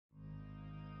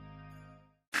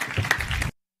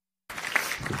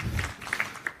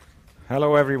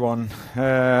Hello everyone,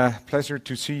 pleasure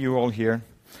to see you all here.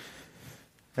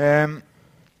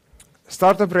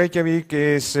 Startup Reykjavik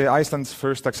is Iceland's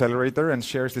first accelerator and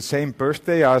shares the same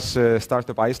birthday as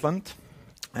Startup Iceland.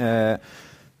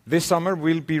 This summer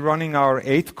we'll be running our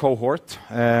 8th cohort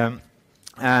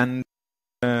and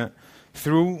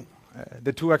through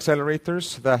the 2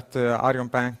 accelerators that Arion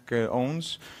Bank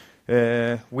owns.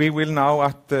 We will now,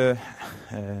 at the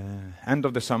end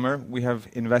of the summer, we have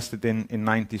invested in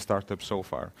 90 startups so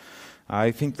far.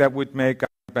 I think that would make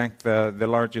Arion Bank the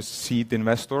largest seed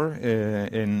investor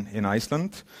in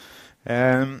Iceland.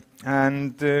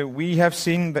 We have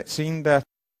seen that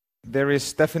there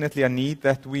is definitely a need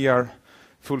that we are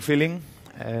fulfilling.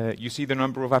 You see the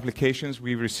number of applications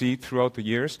we received throughout the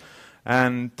years,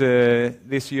 and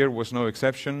this year was no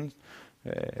exception.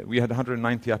 We had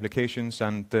 190 applications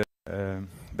and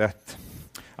that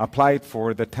applied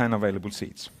for the 10 available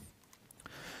seats.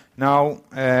 Now,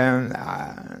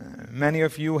 many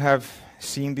of you have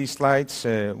seen these slides.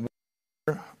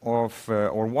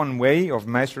 One way of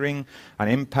measuring an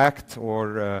impact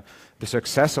or the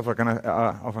success of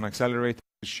an accelerator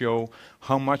to show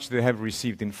how much they have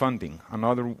received in funding.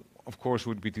 Another, of course,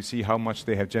 would be to see how much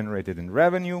they have generated in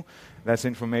revenue. That's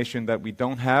information that we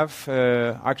don't have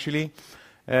actually.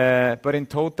 But in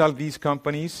total, these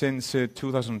companies since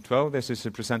 2012, this is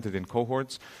presented in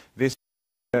cohorts, this is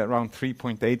around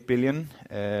 3.8 billion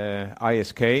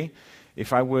ISK.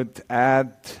 If I would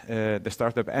add the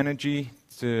startup energy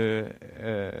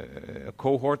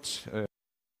cohorts,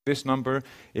 this number,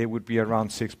 it would be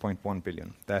around 6.1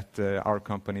 billion that our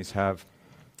companies have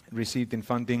received in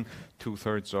funding,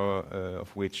 2/3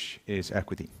 of which is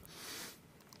equity.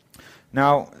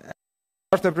 Now,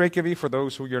 Startup Reykjavik, for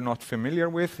those who you're not familiar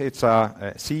with, it's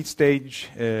a seed stage,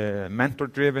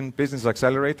 mentor-driven business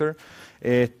accelerator.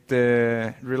 It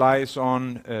relies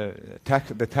on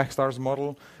the Techstars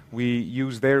model. We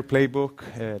use their playbook,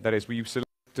 that is, we select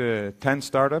 10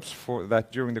 startups for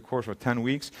that during the course of 10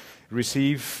 weeks,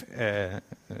 receive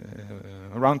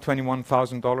around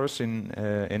 $21,000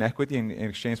 in equity in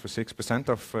exchange for 6%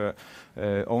 of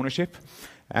ownership.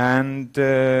 And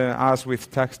as with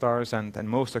Techstars and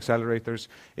most accelerators,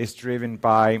 it's driven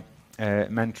by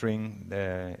mentoring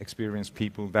experienced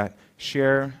people that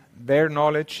share their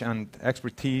knowledge and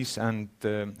expertise and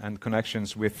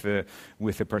connections with the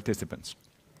participants.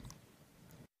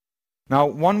 Now,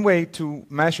 one way to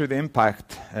measure the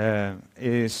impact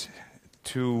is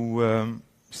to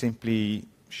simply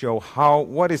show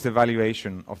what is the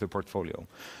valuation of the portfolio.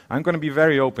 I'm going to be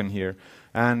very open here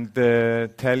and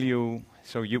tell you.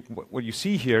 So what you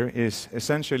see here is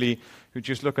essentially, you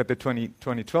just look at the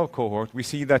 2012 cohort, we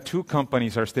see that 2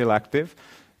 companies are still active.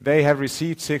 They have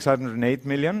received 608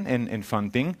 million in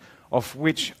funding, of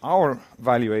which our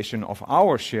valuation of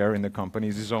our share in the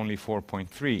companies is only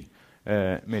 4.3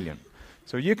 million.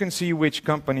 So you can see which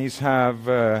companies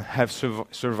have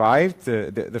survived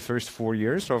the first 4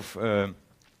 years of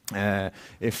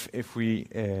if we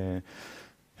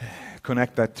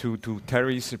connect that to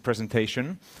Terry's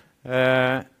presentation.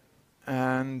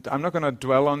 And I'm not going to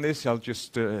dwell on this. I'll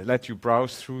just let you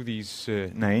browse through these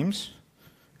names.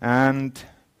 And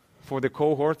for the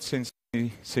cohort since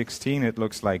 2016, it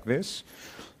looks like this.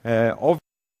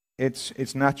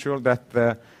 It's natural that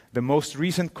the most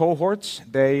recent cohorts,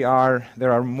 there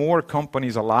are more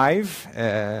companies alive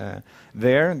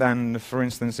there than, for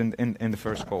instance, in the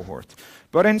first cohort.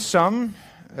 But in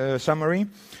summary,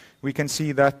 we can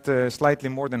see that slightly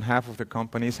more than half of the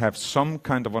companies have some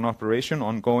kind of an operation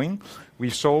ongoing.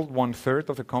 We sold 1/3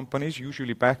 of the companies,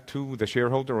 usually back to the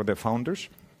shareholder or the founders.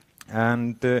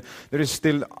 And there is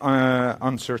still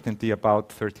uncertainty about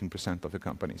 13% of the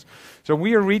companies. So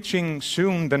we are reaching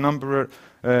soon the number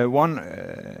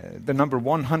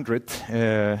 100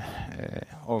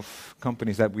 of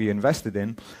companies that we invested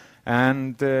in.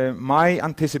 And my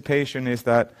anticipation is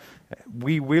that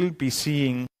we will be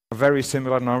seeing very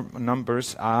similar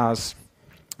numbers as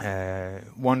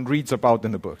one reads about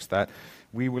in the books, that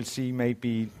we will see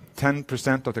maybe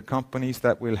 10% of the companies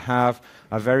that will have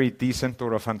a very decent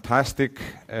or a fantastic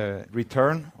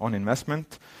return on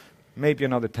investment. Maybe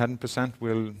another 10%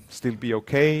 will still be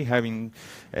okay, having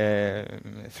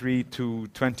 3 to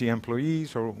 20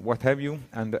 employees or what have you,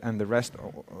 and the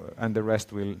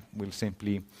rest will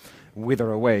simply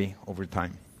wither away over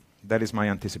time. That is my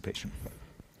anticipation.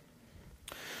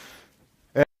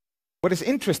 What is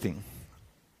interesting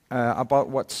about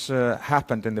what's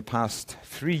happened in the past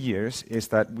 3 years is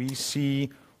that we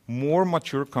see more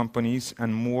mature companies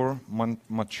and more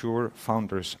mature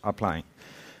founders applying.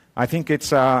 I think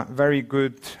it's a very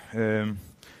good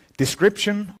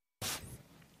description of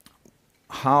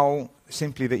how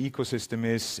simply the ecosystem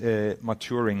is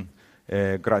maturing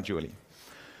gradually.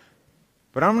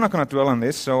 But I'm not going to dwell on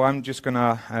this, so I'm not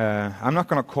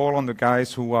going to call on the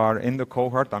guys who are in the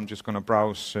cohort. I'm just going to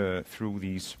browse through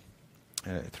these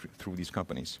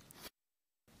companies.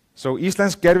 So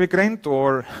Íslensk gervigreind,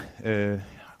 or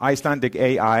Icelandic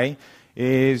AI,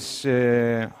 is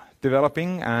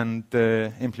developing and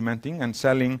implementing and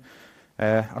selling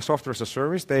a software as a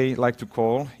service they like to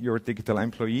call your digital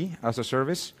employee as a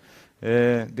service.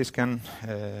 This kind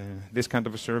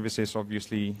of a service is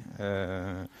obviously,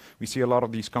 we see a lot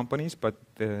of these companies, but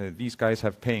these guys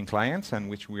have paying clients, and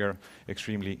which we are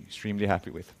extremely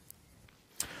happy with.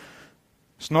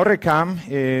 Snorricam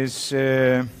is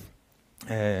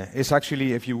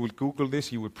actually, if you would Google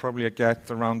this, you would probably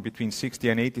get around between 60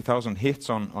 and 80,000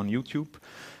 hits on YouTube.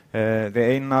 The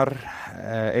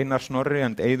Einar Snorri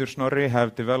and Eiður Snorri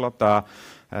have developed a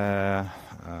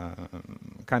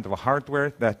kind of a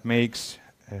hardware that makes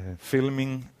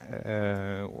filming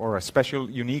or a special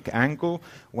unique angle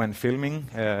when filming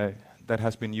that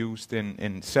has been used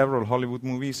in several Hollywood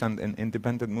movies and in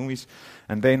independent movies,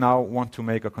 and they now want to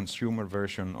make a consumer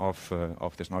version of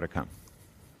the Snorricam.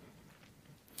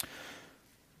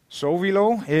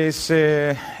 Sovilo is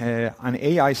an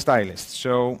AI stylist.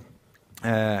 So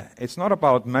it's not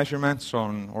about measurements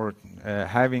or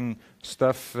having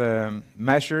stuff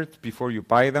measured before you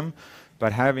buy them,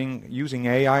 but using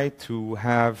AI to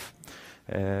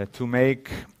make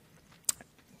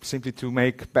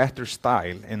better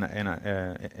style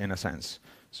in a sense.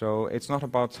 So it's not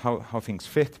about how things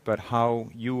fit, but how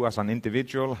you as an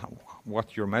individual,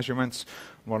 what your measurements,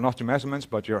 well, not your measurements,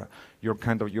 but your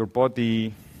kind of your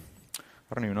body.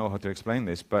 I don't even know how to explain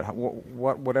this, but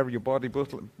whatever your body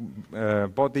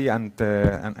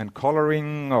and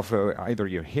coloring of either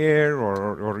your hair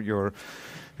or your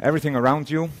everything around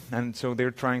you, and so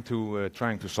they're trying to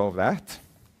solve that.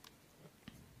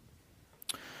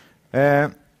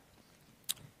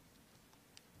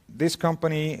 This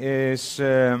company is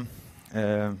a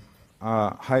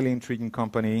highly intriguing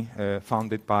company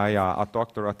founded by a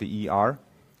doctor at the ER.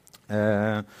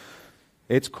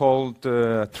 It's called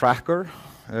Tracker.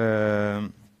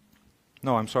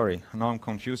 No, I'm sorry. Now I'm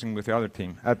confusing with the other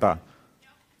team. Edda.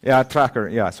 Yeah, Tracker.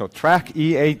 Yeah, so Track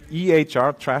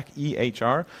EHR, Track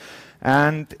EHR,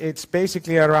 and it's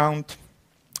basically around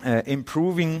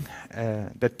improving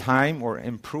the time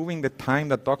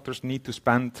that doctors need to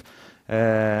spend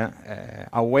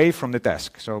away from the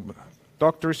desk. So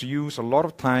doctors use a lot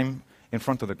of time in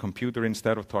front of the computer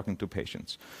instead of talking to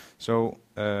patients. So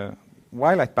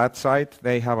while at bedside,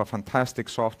 they have a fantastic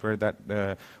software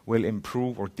that will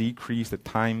improve or decrease the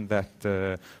time that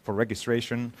for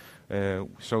registration,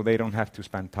 so they don't have to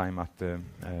spend time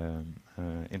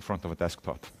in front of a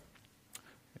desktop.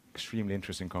 Extremely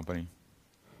interesting company.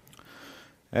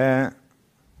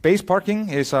 Base Parking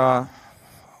is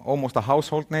almost a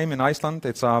household name in Iceland.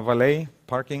 It's a valet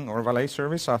parking or valet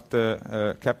service at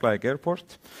the Keflavík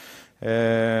Airport.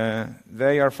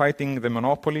 They are fighting the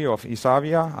monopoly of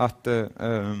Isavia at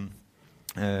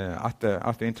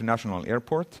the international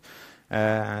airport.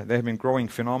 They have been growing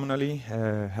phenomenally,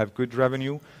 have good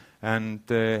revenue, and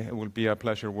it will be a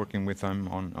pleasure working with them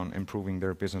on improving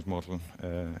their business model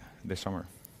this summer.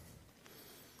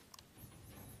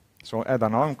 So Edda,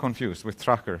 now I'm confused with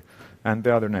Tracker and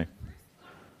the other name.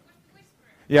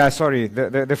 Yeah, sorry.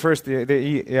 The first, the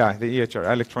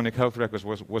EHR, electronic health records,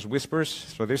 was Whispers.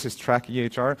 So this is Track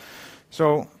EHR.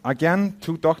 So again,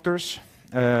 two doctors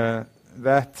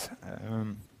that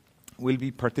will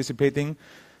be participating.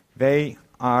 They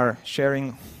are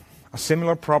sharing a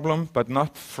similar problem, but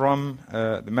not from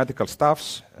the medical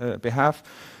staff's behalf,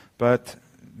 but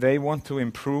they want to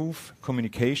improve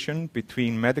communication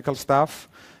between medical staff,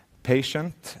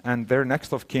 patient, and their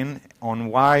next of kin on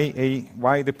why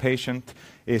the patient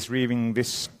is receiving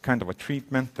this kind of a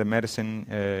treatment, the medicine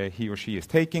he or she is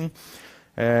taking.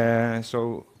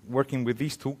 So working with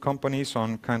these two companies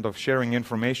on kind of sharing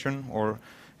information or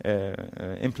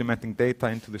implementing data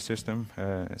into the system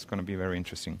is going to be very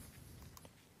interesting.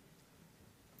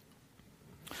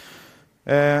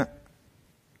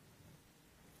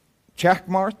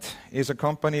 Checkmart is a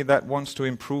company that wants to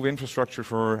improve infrastructure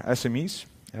for SMEs.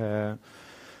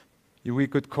 We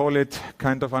could call it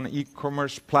kind of an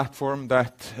e-commerce platform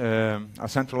that a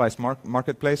centralized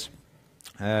marketplace.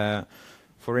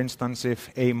 For instance, if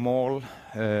a mall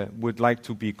would like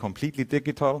to be completely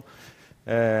digital,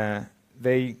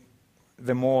 the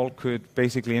mall could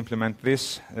basically implement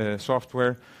this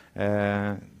software.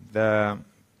 The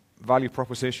value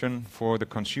proposition for the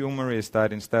consumer is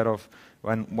that instead of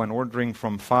when ordering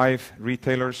from 5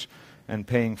 retailers and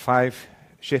paying 5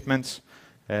 shipments,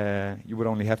 you would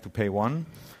only have to pay one.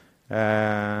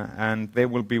 And they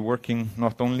will be working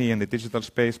not only in the digital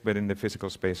space, but in the physical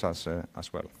space as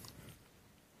well.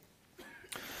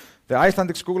 The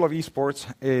Icelandic School of Esports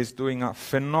is doing a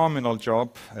phenomenal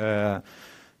job.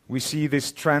 We see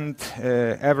this trend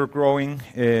ever growing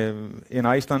in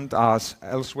Iceland as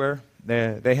elsewhere.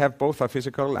 They have both a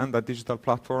physical and a digital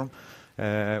platform,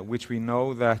 which we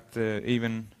know that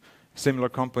even similar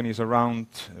companies around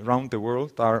the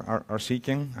world are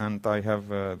seeking, and I have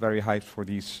very high for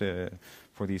these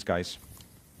guys.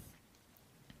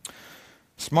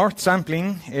 Smart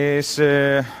sampling is,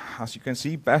 as you can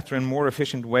see, better and more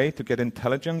efficient way to get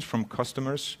intelligence from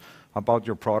customers about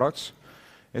your products.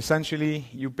 Essentially,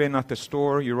 you've been at the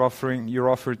store, you're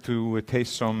offered to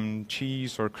taste some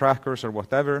cheese or crackers or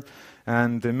whatever,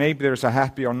 and maybe there's a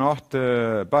happy or not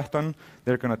button.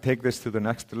 They're going to take this to the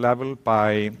next level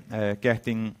by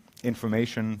getting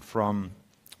information from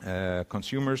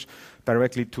consumers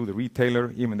directly to the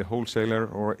retailer, even the wholesaler,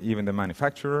 or even the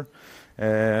manufacturer.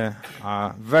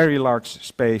 A very large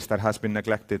space that has been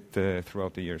neglected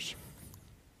throughout the years.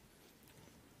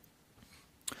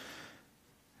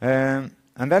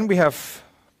 And then we have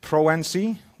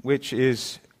ProNC, which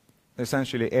is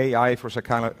essentially AI for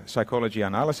psychology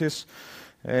analysis.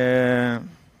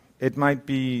 It might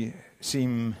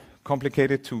seem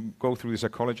complicated to go through the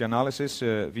psychology analysis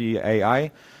via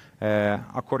AI.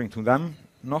 According to them,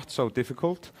 not so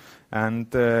difficult,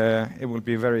 and it will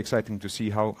be very exciting to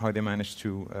see how they manage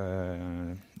to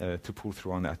pull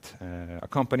through on that. A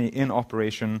company in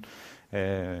operation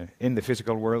in the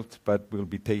physical world, but will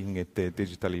be taking it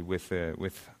digitally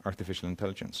with artificial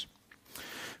intelligence.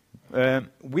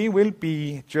 We will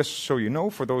be, just so you know,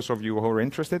 for those of you who are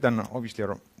interested, and obviously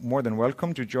are more than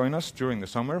welcome to join us during the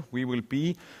summer, we will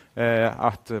be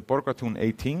at Borgartún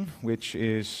 18, which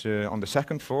is on the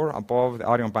second floor above the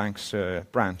Arion Bank's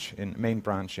main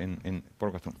branch in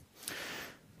Borgartún.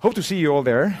 Hope to see you all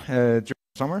there during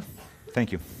the summer.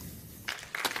 Thank you.